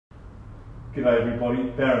G'day everybody,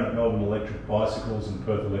 Barron at Melbourne Electric Bicycles and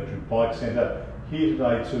Perth Electric Bike Centre, here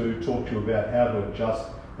today to talk to you about how to adjust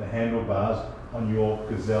the handlebars on your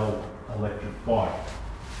Gazelle electric bike.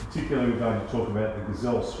 Particularly we're going to talk about the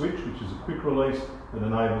Gazelle switch, which is a quick release that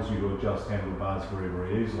enables you to adjust handlebars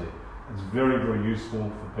very easily. It's very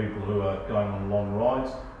useful for people who are going on long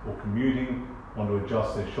rides or commuting, want to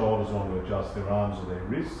adjust their shoulders, want to adjust their arms or their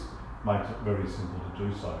wrists. Makes it very simple to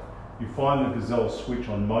do so. You find the Gazelle switch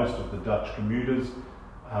on most of the Dutch commuters,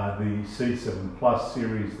 the C7 Plus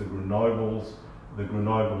series, the Grenoble's, the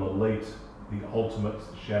Grenoble Elite, the Ultimates,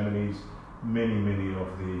 the Chamonix, many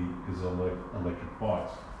of the Gazelle electric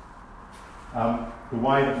bikes. The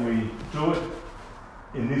way that we do it,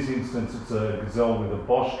 in this instance it's a Gazelle with a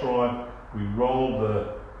Bosch drive. We roll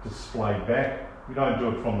the display back. We don't do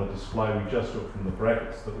it from the display, we just do it from the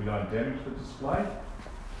brackets that we don't damage the display.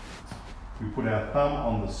 We put our thumb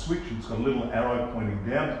on the switch, and it's got a little arrow pointing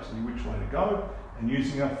down to tell you which way to go, and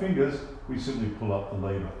using our fingers we simply pull up the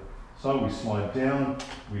lever. So we slide down,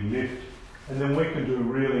 we lift, and then we can do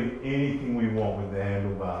really anything we want with the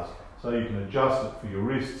handlebars. So you can adjust it for your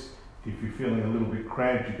wrists. If you're feeling a little bit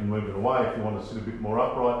cramped, you can move it away. If you want to sit a bit more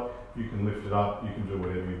upright, you can lift it up, you can do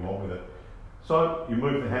whatever you want with it. So you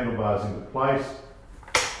move the handlebars into place,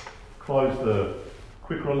 close the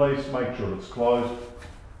quick release, make sure it's closed,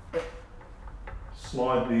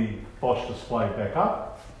 slide the Bosch display back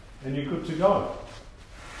up, and you're good to go.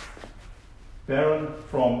 Barron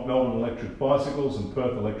from Melbourne Electric Bicycles and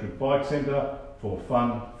Perth Electric Bike Centre for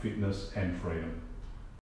fun, fitness and freedom.